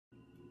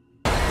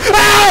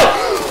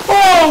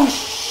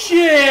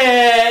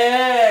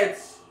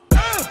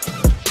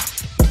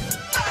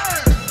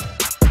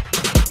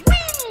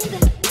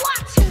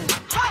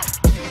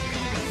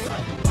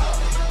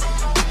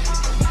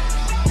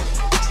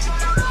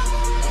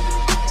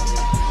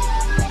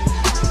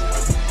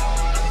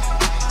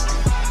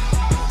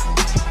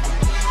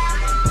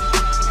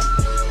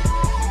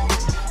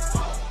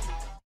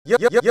Yo,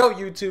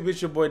 YouTube,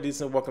 it's your boy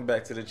DeeCent. Welcome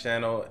back to the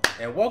channel,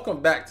 and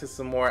welcome back to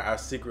some more Our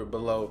Secret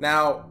Below.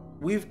 Now,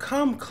 we've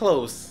come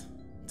close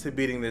to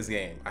beating this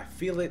game. I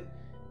feel it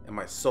in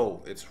my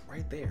soul. It's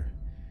right there,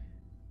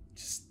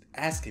 just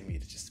asking me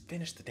to just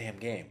finish the damn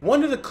game.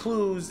 One of the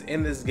clues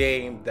in this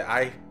game that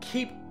I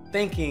keep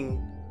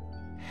thinking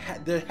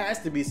there has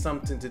to be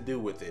something to do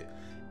with it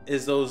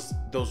is those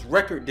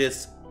record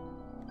disc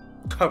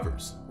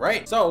covers,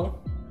 right? So,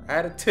 I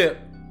had a tip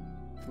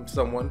from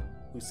someone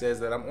who says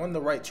that I'm on the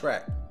right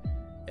track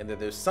and that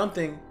there's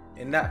something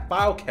in that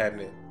file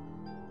cabinet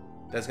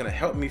that's gonna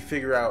help me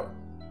figure out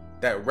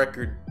that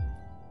record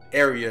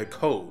area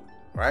code,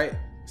 right?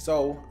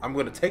 So I'm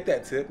gonna take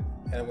that tip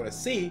and I'm gonna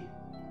see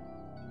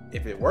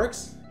if it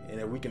works and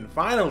if we can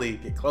finally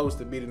get close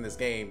to beating this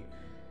game.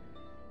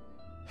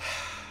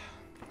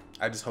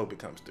 I just hope it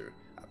comes through.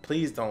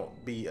 Please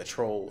don't be a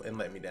troll and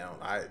let me down.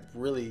 I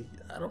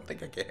don't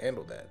think I can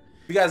handle that.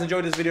 If you guys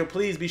enjoyed this video,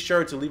 please be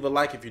sure to leave a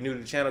like. If you're new to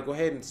the channel, go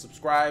ahead and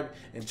subscribe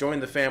and join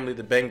the family,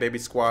 the Bang Baby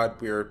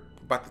Squad. We're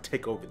about to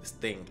take over this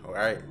thing, all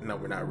right? No,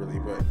 we're not really,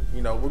 but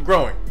you know, we're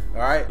growing, all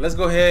right? Let's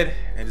go ahead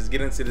and just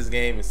get into this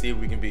game and see if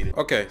we can beat it.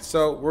 Okay,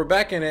 so we're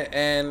back in it,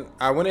 and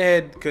I went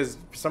ahead because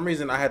for some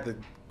reason I had to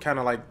kind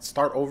of like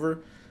start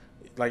over.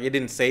 Like it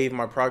didn't save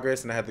my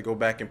progress, and I had to go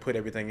back and put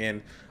everything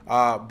in.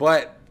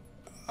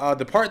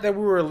 The part that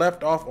we were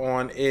left off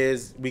on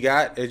is we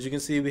got, as you can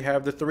see, we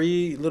have the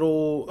three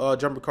little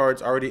jumper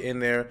cards already in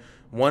there.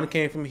 One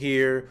came from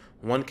here,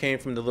 one came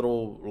from the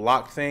little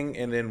lock thing,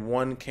 and then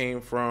one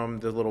came from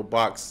the little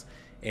box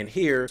in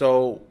here.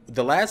 So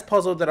the last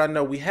puzzle that I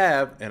know we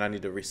have, and I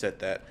need to reset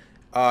that,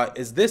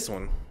 is this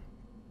one.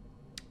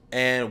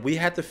 And we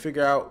had to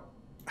figure out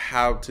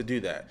how to do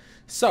that.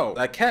 So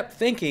I kept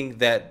thinking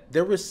that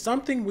there was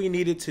something we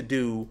needed to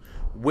do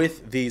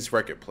with these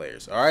record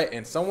players, all right?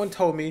 And someone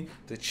told me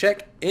to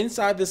check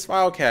inside this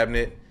file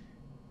cabinet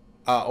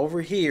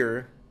over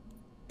here,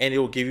 and it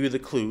will give you the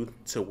clue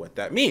to what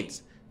that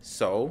means.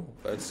 So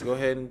let's go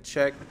ahead and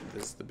check.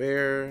 This is the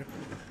bear.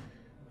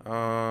 We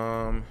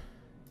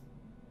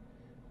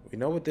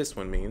know what this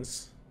one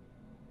means.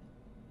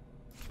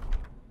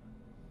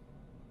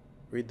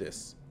 Read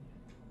this.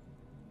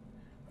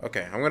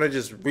 Okay, I'm gonna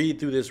just read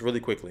through this really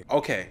quickly.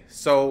 Okay,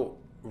 so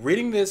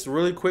reading this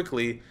really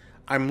quickly,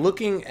 I'm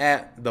looking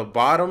at the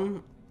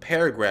bottom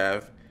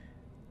paragraph.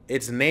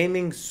 It's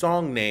naming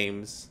song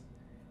names.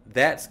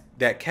 That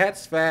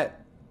Cat's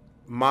Fat,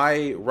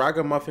 My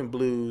Ragamuffin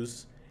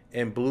Blues,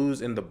 and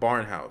Blues in the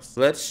Barn House.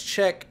 Let's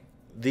check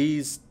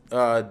these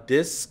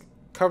disc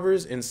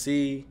covers and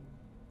see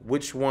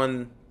which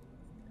one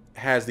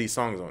has these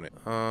songs on it.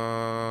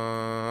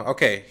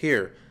 Okay,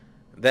 here.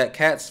 That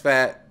Cat's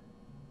Fat,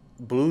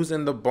 Blues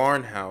in the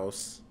Barn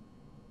House.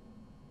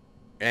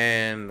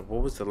 And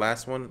what was the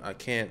last one? I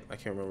can't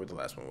remember what the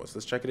last one was.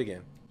 Let's check it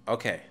again.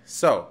 Okay,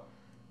 so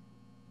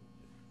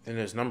then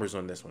there's numbers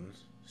on this one.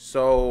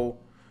 So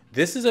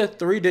this is a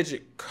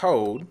 3-digit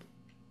code.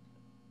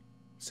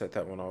 Set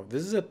that one off.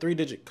 This is a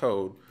 3-digit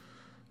code.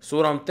 So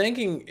what I'm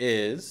thinking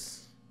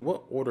is,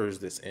 what order is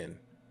this in?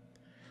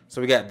 So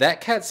we got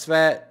That Cat's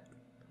Fat,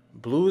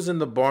 Blues in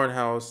the Barn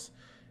House,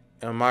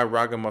 and My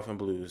Ragamuffin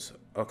Blues.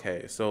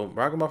 Okay, so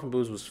Ragamuffin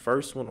Blues was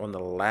first one on the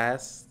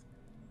last.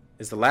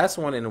 It's the last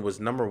one, and it was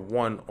number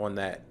 1 on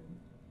that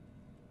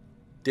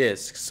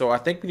disc. So I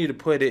think we need to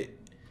put it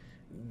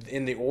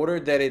in the order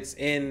that it's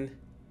in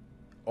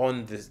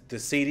on the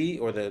CD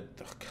or the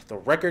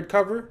record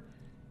cover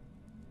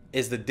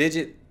is the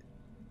digit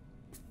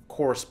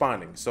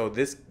corresponding. So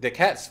the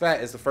Cat's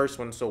Fat is the first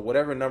one. So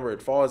whatever number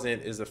it falls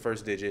in is the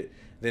first digit,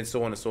 then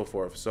so on and so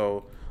forth.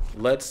 So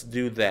let's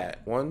do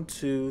that. 1,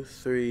 2,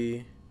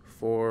 3,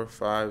 4,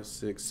 5,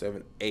 6,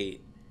 7,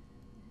 8.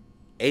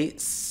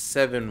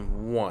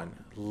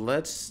 871.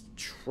 Let's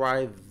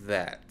try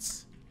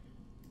that.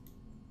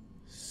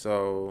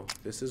 So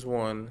this is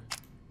 1.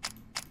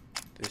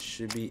 This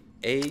should be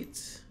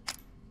 8.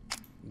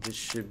 This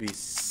should be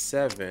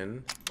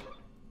 7.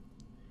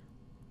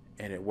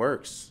 And it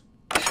works.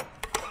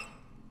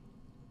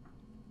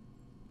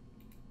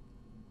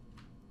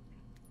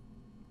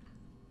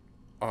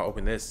 Oh,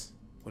 open this.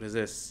 What is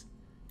this?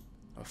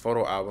 A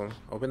photo album.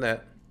 Open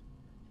that.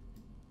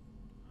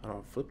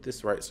 I'll flip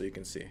this right so you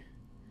can see.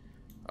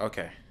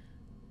 Okay.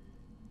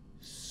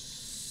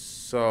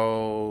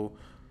 So,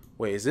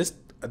 wait, is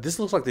this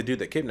looks like the dude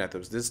that kidnapped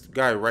us. This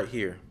guy right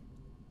here.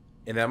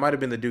 And that might have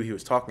been the dude he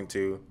was talking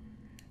to.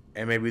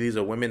 And maybe these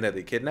are women that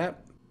they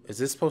kidnapped. Is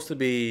this supposed to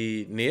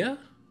be Nia?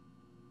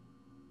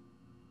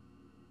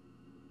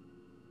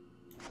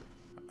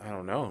 I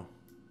don't know.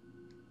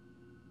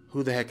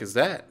 Who the heck is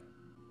that?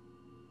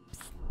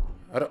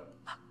 I don't...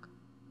 Look.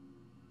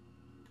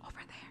 Over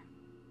there.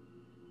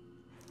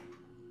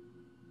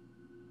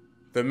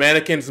 The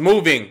mannequin's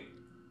moving.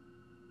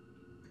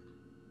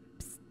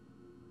 Psst.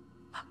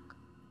 Look.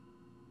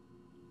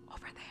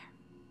 Over there.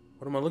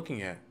 What am I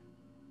looking at?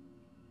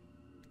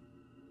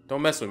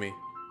 Don't mess with me.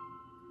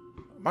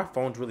 My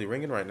phone's really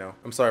ringing right now.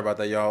 I'm sorry about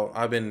that, y'all.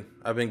 I've been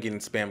getting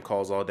spam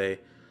calls all day.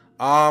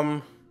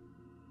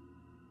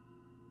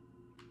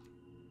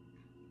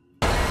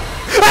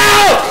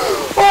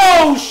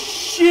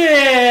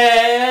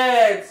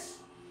 Shit!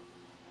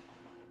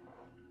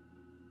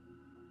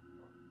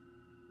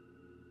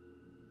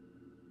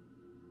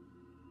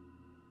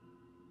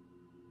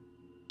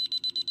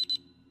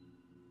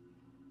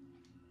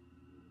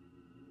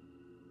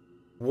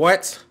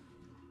 What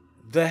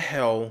the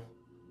hell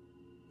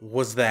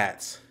was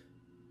that?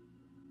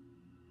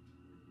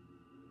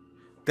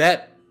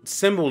 That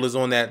symbol is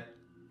on that.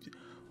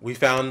 We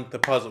found the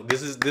puzzle.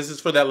 This is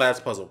for that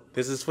last puzzle.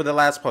 This is for the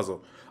last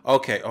puzzle.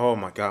 Okay. Oh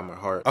my god, my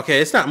heart. Okay,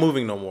 it's not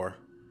moving no more.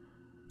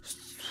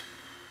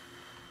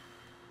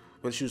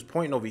 But she was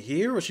pointing over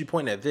here, or was she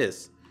pointing at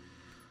this?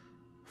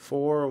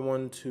 4,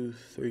 1, 2,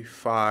 3,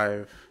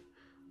 5.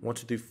 1,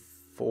 2, 3,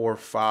 4,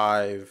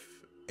 5.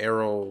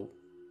 Arrow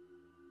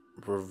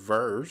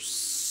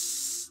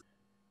reverse.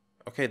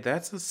 Okay,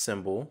 that's a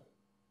symbol.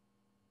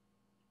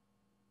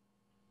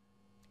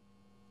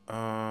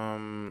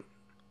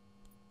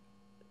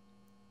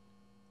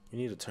 You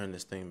need to turn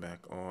this thing back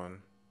on.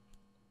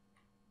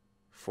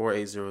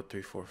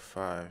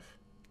 480345.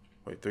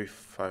 Wait,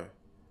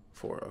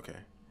 354. Okay.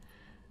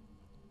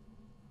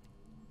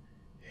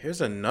 Here's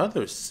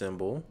another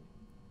symbol.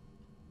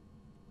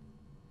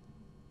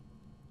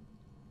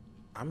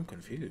 I'm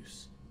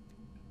confused.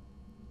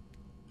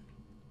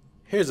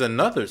 Here's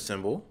another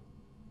symbol.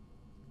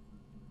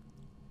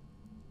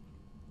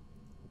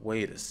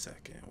 Wait a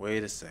second.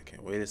 Wait a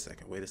second. Wait a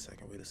second. Wait a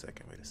second. Wait a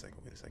second. Wait a second.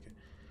 Wait a second.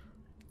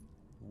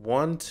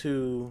 1,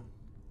 2.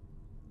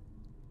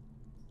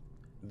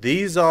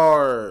 These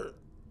are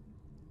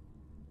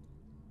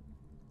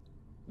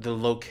the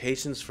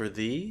locations for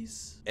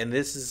these, and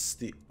this is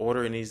the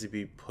order it needs to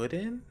be put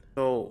in.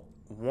 So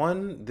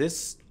 1,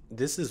 this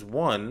is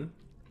 1.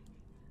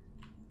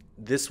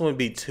 This one would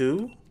be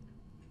 2.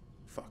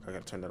 Fuck, I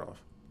gotta turn that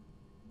off.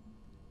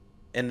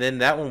 And then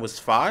that one was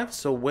 5.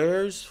 So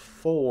where's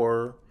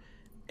 4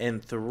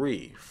 and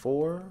 3?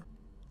 4,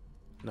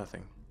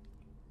 nothing.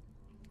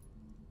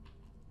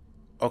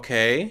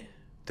 Okay,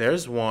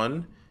 there's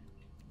 1,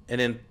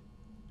 and then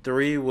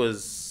 3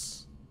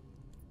 was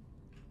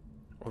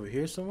over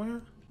here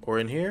somewhere, or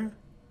in here.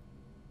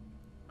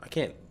 I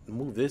can't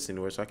move this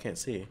anywhere, so I can't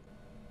see.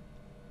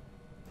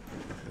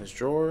 This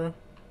drawer.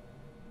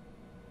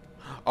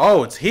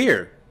 Oh, it's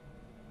here.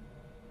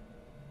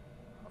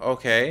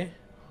 Okay.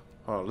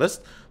 Oh, let's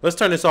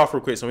turn this off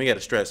real quick so we get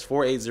a stress.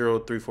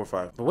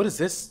 480345. But what does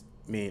this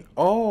mean?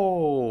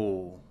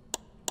 Oh.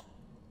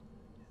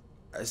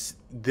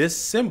 This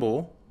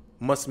symbol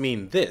must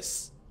mean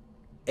this.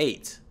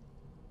 8.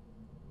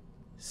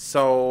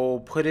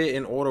 So put it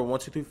in order 1,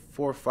 2, 3,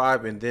 4,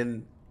 5, and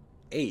then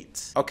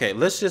 8. Okay,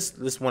 let's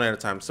one at a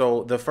time.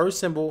 So the first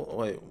symbol,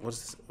 wait,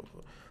 what's this?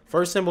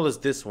 First symbol is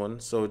this one.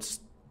 So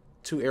it's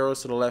 2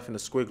 arrows to the left and a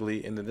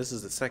squiggly, and then this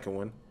is the second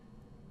one.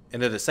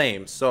 And they're the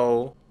same.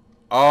 So,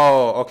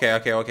 oh, okay. I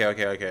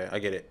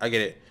get it.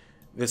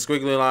 The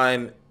squiggly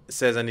line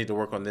says I need to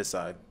work on this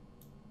side.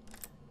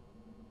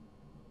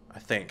 I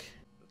think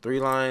 3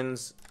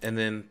 lines and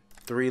then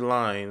 3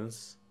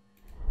 lines,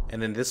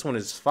 and then this one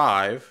is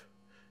 5,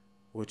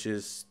 which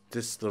is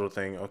this little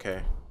thing.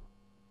 Okay.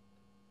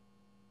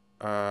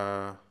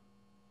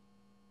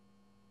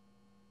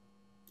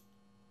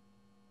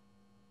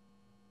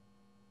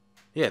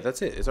 Yeah,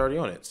 that's it. It's already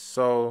on it.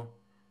 So,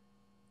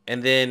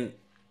 and then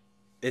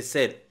it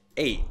said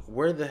 8.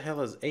 Where the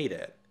hell is 8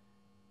 at?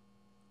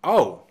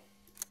 Oh.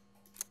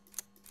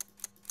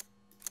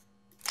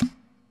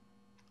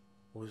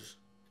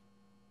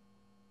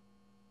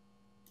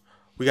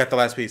 We got the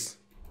last piece.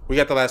 We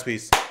got the last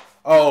piece.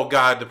 Oh,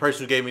 God. The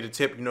person who gave me the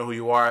tip, you know who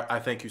you are. I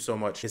thank you so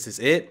much. This is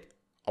it.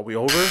 Are we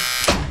over?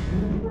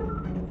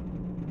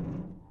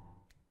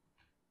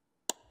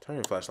 Turn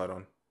your flashlight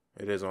on.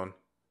 It is on.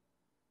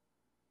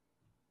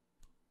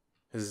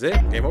 This is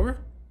it? Game over?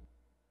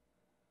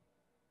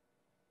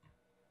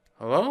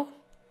 Hello?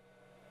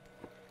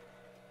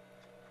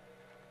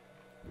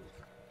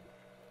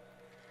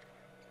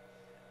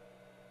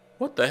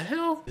 What the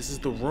hell? This is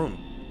the room.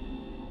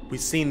 We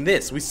seen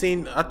this. I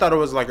thought it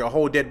was like a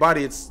whole dead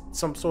body. It's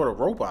some sort of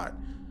robot.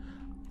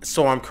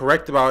 So I'm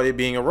correct about it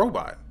being a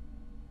robot.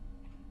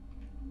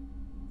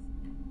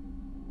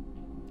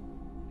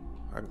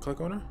 I can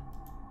click on her?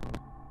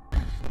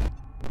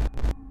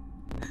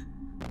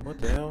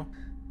 What the hell?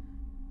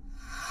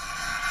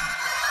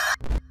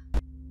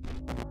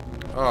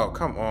 Oh,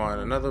 come on.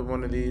 Another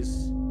one of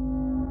these.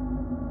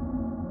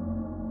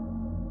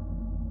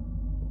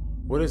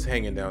 What is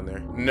hanging down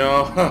there?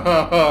 No.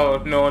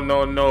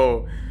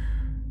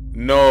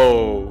 No.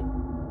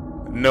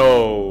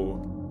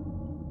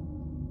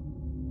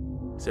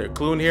 Is there a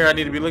clue in here I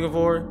need to be looking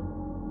for?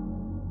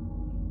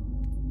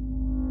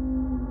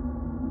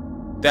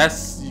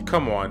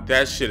 Come on.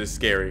 That shit is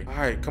scary. All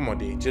right, come on,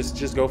 D.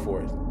 Just go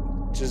for it.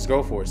 Just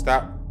go for it.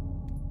 Stop.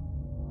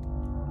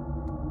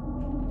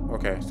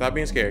 Okay, stop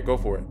being scared. Go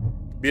for it.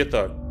 Be a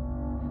thug.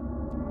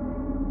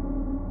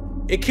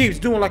 It keeps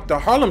doing like the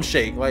Harlem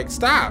Shake. Like,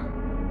 stop.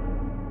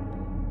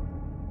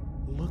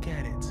 Look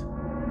at it.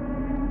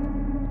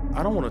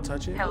 I don't want to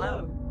touch it.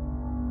 Hello.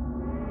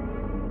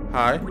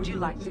 Hi. Would you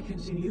like to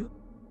continue?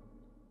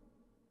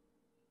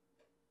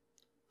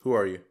 Who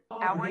are you?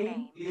 Our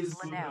name is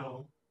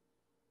Linnell.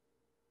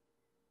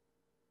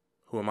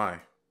 Who am I?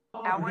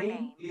 Our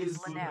name is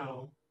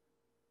Linnell.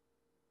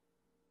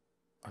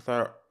 I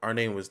thought our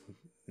name was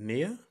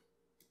Nia?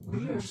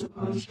 We are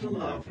supposed to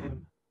love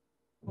him.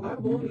 Why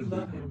won't you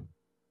love him?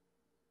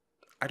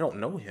 I don't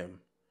know him.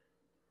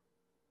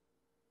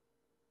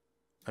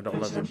 I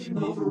don't love him.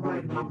 Attempting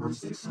override number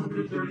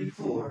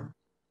 634.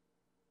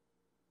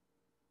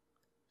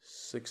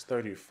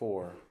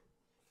 634.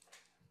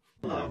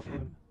 Love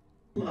him.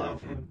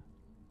 Love him.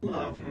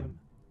 Love him.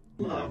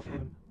 Love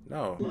him.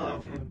 No.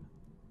 Love him.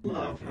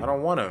 Love him. I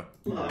don't want to.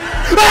 Love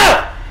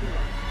I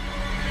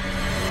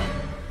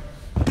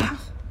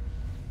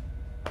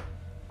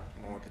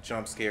want the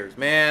jump scares,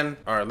 man.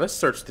 All right, let's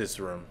search this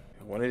room.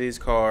 One of these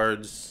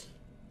cards.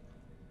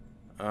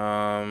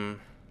 The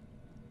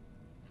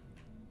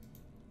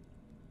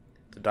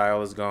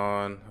dial is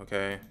gone.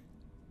 Okay.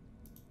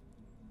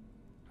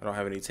 I don't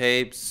have any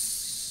tapes.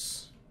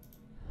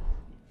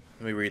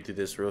 Let me read through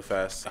this real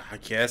fast. I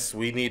guess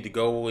we need to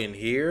go in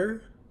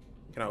here.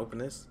 Can I open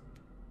this?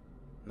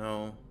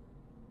 No.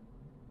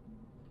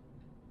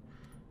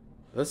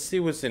 Let's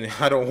see what's in here.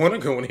 I don't want to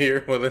go in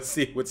here. Well, let's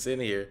see what's in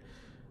here.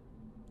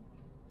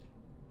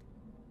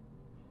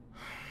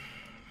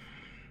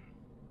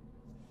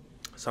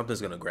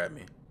 Something's gonna grab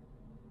me.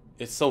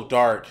 It's so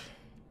dark.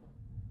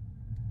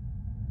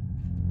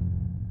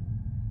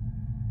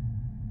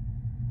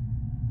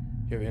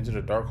 You ever entered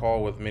a dark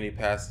hall with many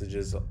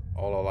passages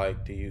all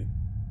alike? Do you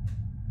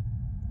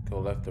go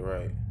left or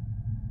right?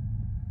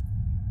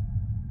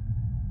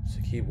 It's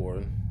a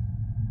keyboard.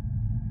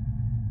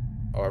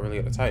 Oh, I really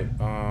gotta type.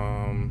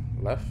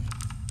 Left.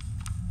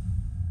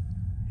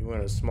 You're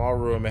in a small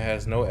room. It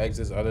has no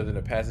exits other than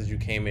the passage you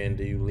came in.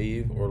 Do you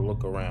leave or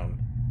look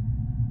around?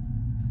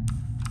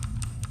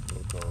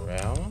 Look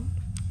around.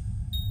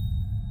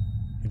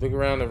 You look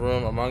around the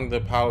room. Among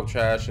the pile of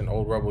trash and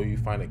old rubble, you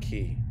find a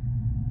key.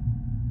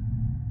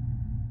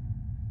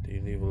 Do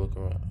you leave or look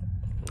around?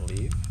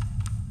 Leave.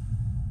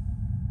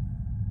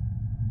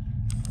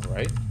 All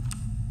right.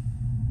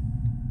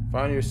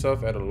 Find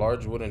yourself at a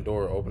large wooden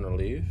door. Open or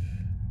leave.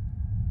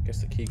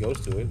 Guess the key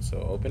goes to it, so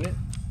open it.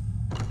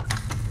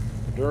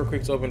 The door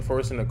creaks open,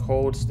 forcing the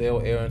cold,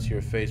 stale air into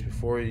your face.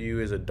 Before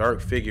you is a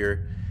dark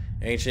figure,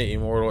 ancient,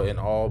 immortal, and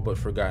all but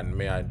forgotten.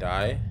 May I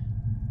die?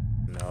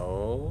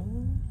 No.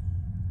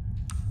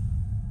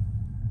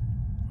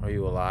 Are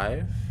you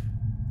alive?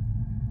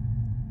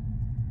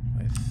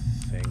 I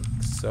think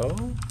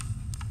so.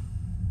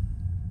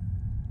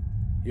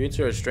 You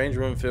enter a strange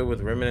room filled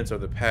with remnants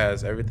of the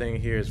past.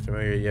 Everything here is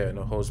familiar, yet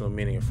no holds no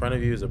meaning. In front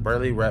of you is a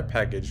brightly wrapped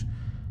package.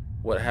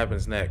 What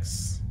happens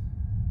next?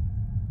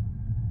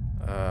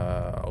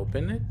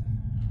 Open it?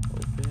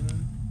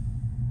 Open.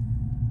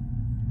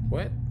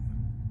 What?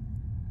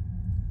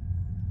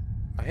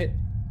 I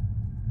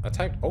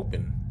typed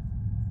open.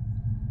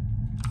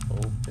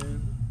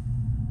 Open.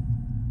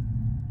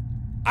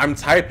 I'm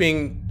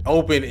typing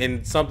open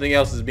and something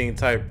else is being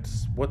typed.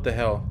 What the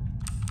hell?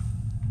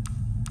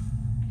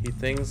 He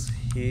thinks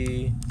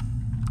he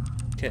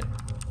can.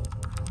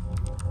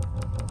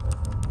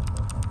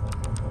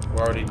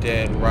 We're already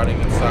dead,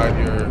 rotting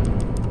inside your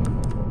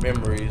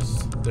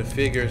memories. The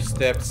figure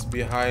steps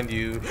behind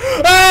you.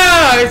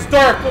 Ah! It's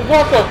dark!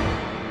 What the?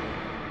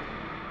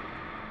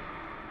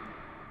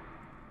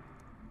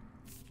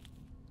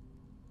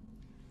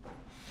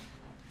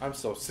 I'm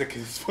so sick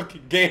of this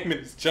fucking game and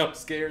its jump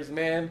scares,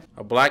 man.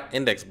 A black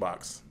index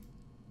box.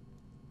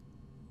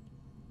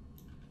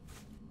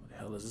 Where the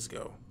hell does this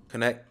go?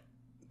 Connect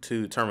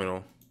to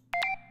terminal.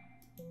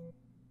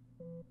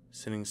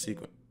 Sending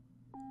sequence.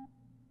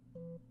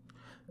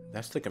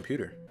 That's the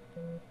computer.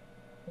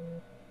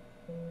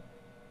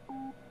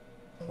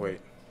 Wait.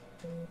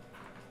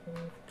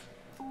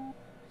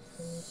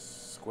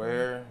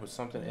 Square with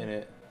something in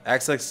it.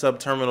 Access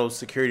subterminal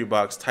security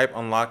box. Type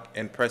unlock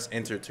and press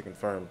enter to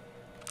confirm.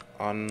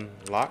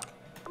 Unlock.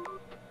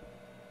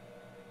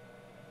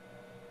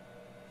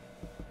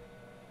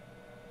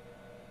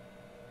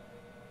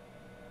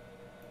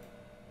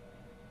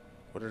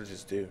 What did I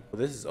just do? Well,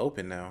 this is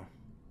open now.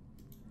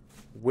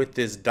 With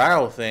this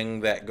dial thing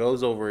that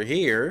goes over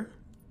here,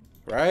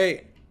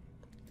 right?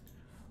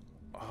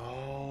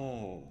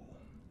 Oh.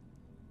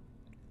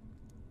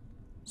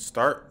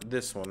 Start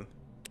this one.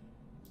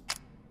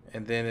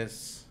 And then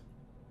it's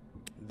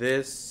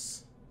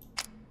this.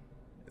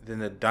 Then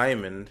the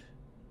diamond.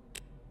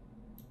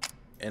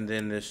 And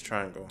then this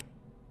triangle.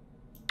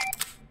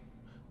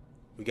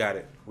 We got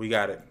it. We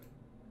got it.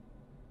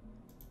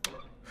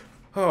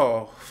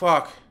 Oh,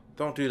 fuck.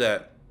 Don't do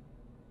that.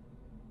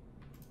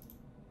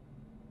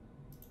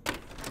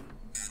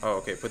 Oh,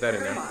 okay. Put that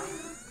in there.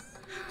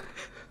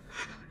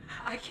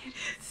 I can't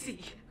see.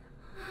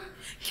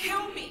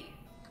 Kill me.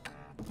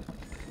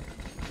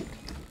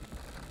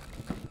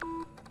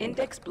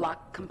 Index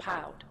block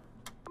compiled.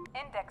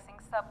 Indexing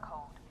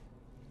subcode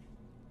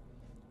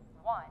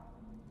 1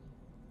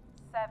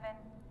 7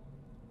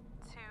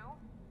 2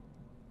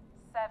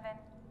 7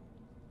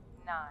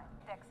 9.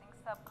 Indexing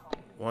subcode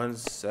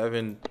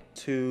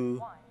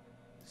 172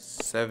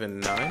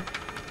 7-9.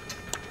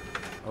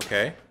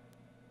 Okay.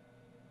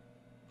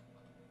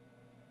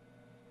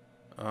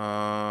 What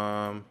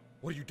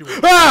are you doing?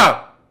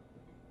 Ah!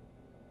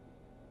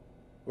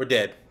 We're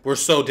dead. We're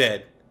so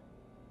dead.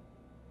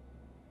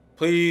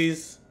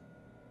 Please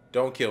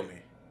don't kill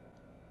me.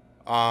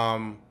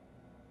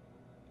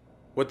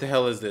 What the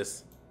hell is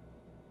this?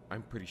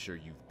 I'm pretty sure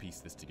you've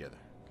pieced this together,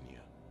 Nia.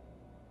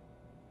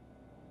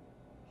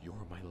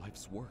 You're my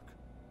life's work.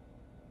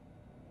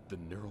 The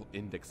neural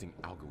indexing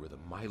algorithm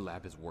my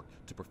lab has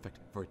worked to perfect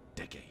for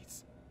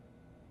decades.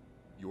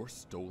 Your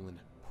stolen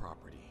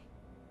property.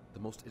 The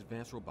most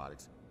advanced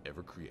robotics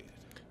ever created.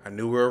 I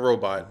knew we were a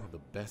robot. You're the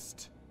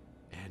best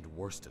and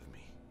worst of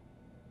me.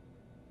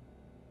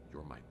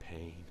 You're my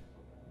pain,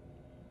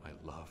 my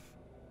love,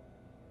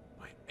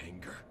 my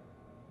anger,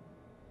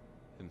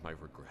 and my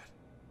regret.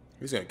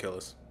 He's gonna kill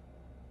us.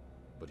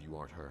 But you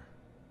aren't her.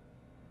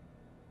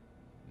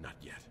 Not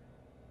yet.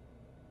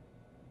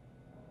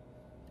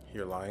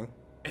 You're lying.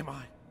 Am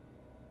I?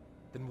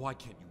 Then why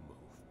can't you move?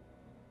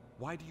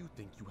 Why do you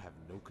think you have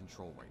no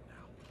control right now?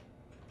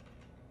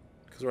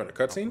 Because we're in a I'll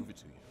cutscene? prove it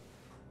to you.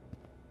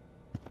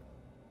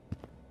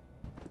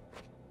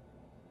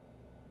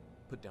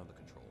 Put down the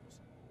controls.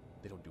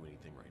 They don't do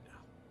anything right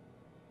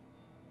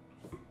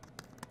now.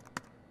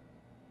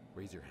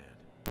 Raise your hand.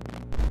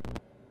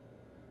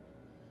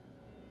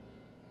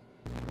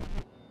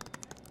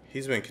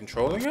 He's been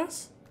controlling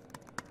us?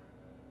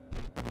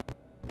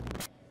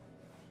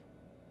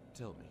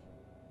 Tell me,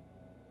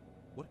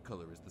 what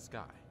color is the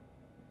sky?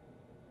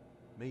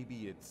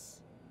 Maybe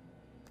it's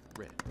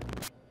red.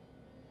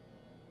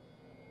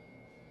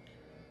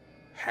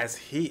 Has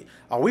he...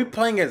 Are we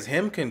playing as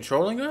him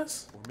controlling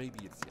us? Or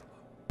maybe it's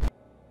yellow.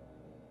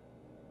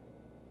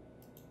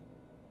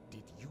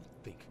 Did you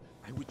think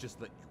I would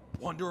just let you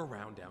wander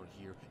around down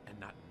here and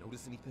not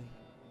notice anything?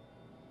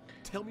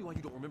 Tell me why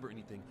you don't remember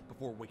anything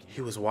before waking up.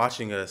 He was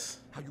watching us.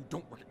 How you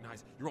don't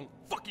recognize your own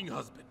fucking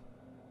husband.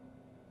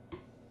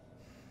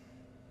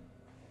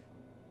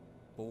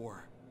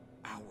 4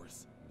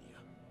 hours, Nia.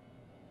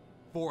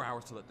 4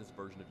 hours to let this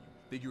version of you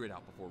figure it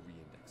out before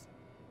re-indexing.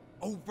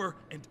 Over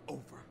and over.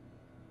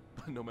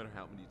 No matter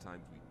how many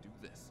times we do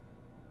this,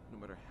 no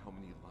matter how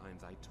many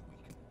lines I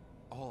tweak,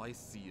 all I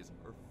see is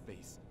her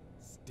face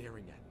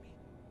staring at me.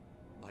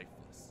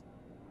 Lifeless.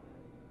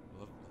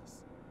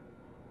 Loveless.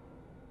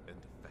 And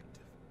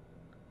defective.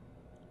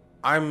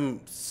 I'm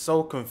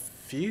so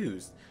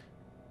confused.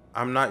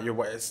 I'm not your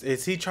wife.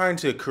 Is he trying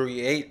to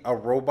create a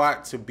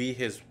robot to be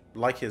his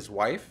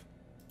wife?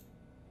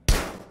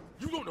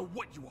 You don't know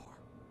what you are.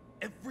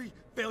 Every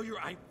failure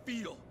I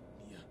feel,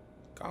 Nia.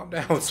 Calm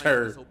down,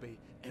 sir. I disobey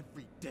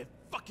every dead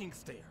fucking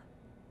stare.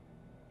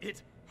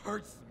 It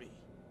hurts me.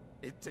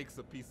 It takes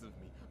a piece of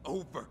me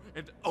over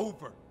and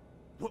over.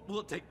 What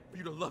will it take for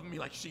you to love me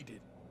like she did?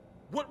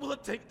 What will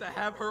it take to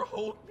have her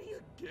hold me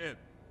again?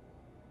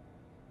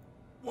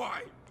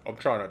 Why? I'm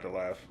trying not to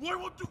laugh. Why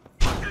won't you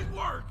fucking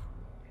work?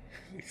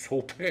 He's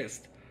so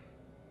pissed.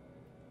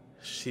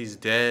 She's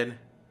dead.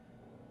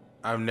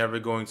 I'm never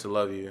going to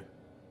love you.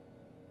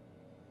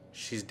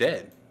 She's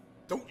dead.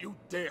 Don't you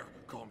dare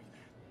call me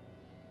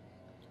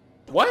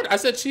that. What? I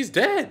said she's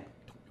dead.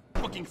 Don't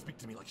you fucking speak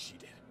to me like she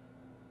did.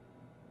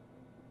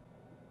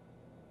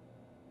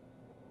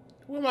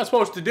 What am I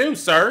supposed to do,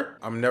 sir?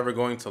 I'm never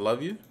going to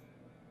love you.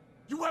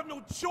 You have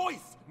no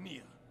choice,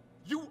 Nia.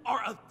 You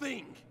are a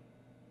thing.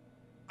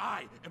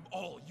 I am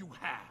all you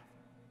have.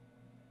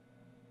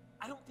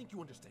 I don't think you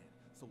understand,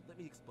 so let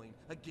me explain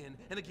again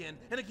and again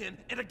and again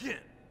and again.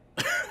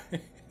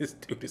 This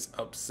dude is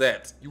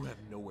upset. You have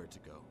nowhere to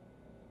go.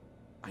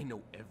 I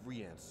know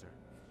every answer.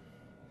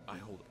 I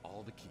hold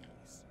all the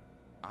keys.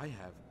 I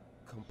have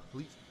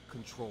complete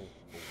control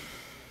over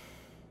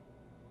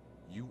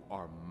you. You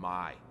are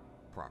my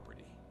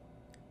property.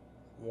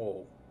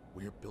 Whoa.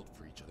 We're built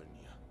for each other,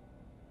 Nia.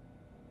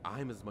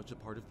 I'm as much a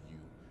part of you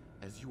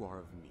as you are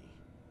of me.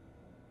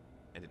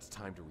 And it's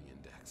time to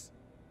re-index.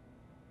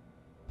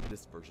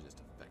 This version is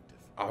defective.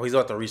 Oh, he's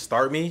about to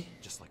restart me?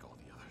 Just like all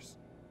the others.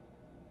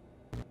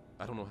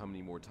 I don't know how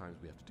many more times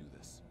we have to do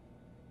this.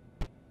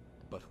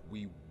 But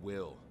we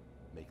will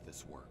make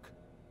this work.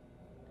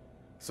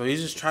 So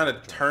he's just trying to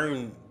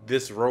turn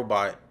this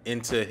robot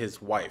into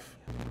his wife,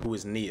 who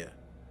is Nia.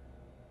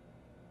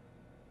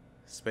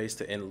 Space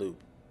to end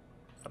loop.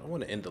 I don't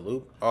want to end the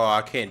loop. Oh,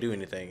 I can't do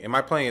anything. Am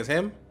I playing as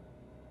him?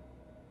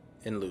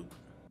 End loop.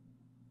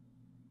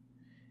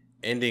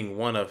 Ending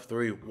 1 of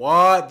 3.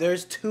 What?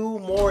 There's 2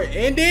 more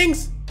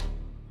endings?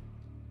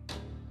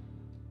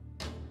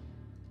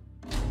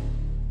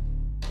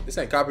 This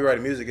ain't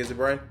copyrighted music, is it,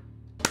 Brian?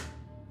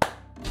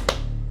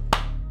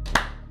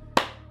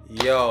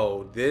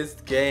 Yo, this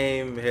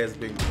game has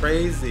been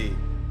crazy.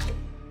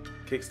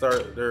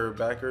 Kickstarter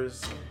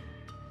backers.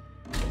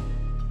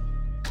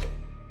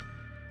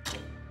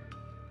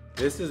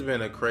 This has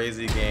been a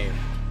crazy game.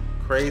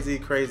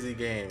 Crazy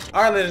game.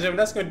 All right, ladies and gentlemen,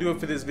 that's gonna do it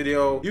for this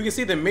video. You can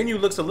see the menu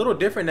looks a little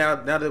different now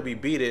that we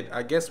beat it.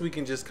 I guess we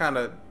can just kind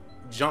of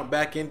jump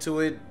back into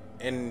it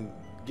and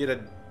get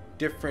a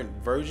different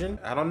version.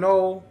 I don't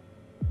know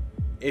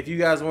if you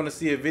guys want to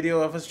see a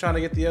video of us trying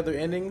to get the other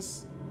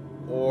endings,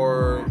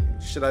 or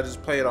should I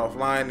just play it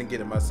offline and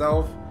get it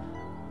myself?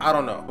 I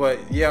don't know. But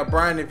yeah,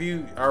 Brian, if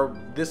you are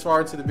this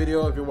far into the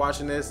video, if you're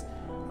watching this,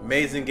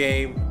 amazing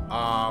game.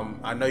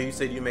 I know you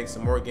said you make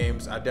some more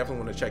games. I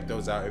definitely want to check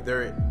those out. If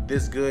they're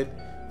this good,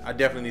 I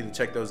definitely need to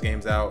check those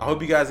games out. I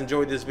hope you guys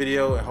enjoyed this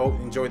video. I hope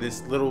you enjoyed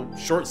this little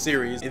short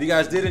series. If you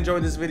guys did enjoy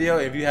this video,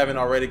 if you haven't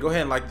already, go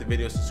ahead and like the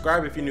video.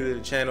 Subscribe if you're new to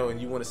the channel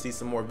and you want to see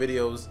some more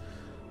videos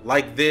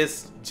like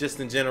this, just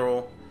in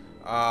general.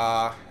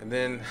 And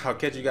then I'll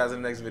catch you guys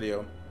in the next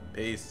video.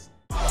 Peace.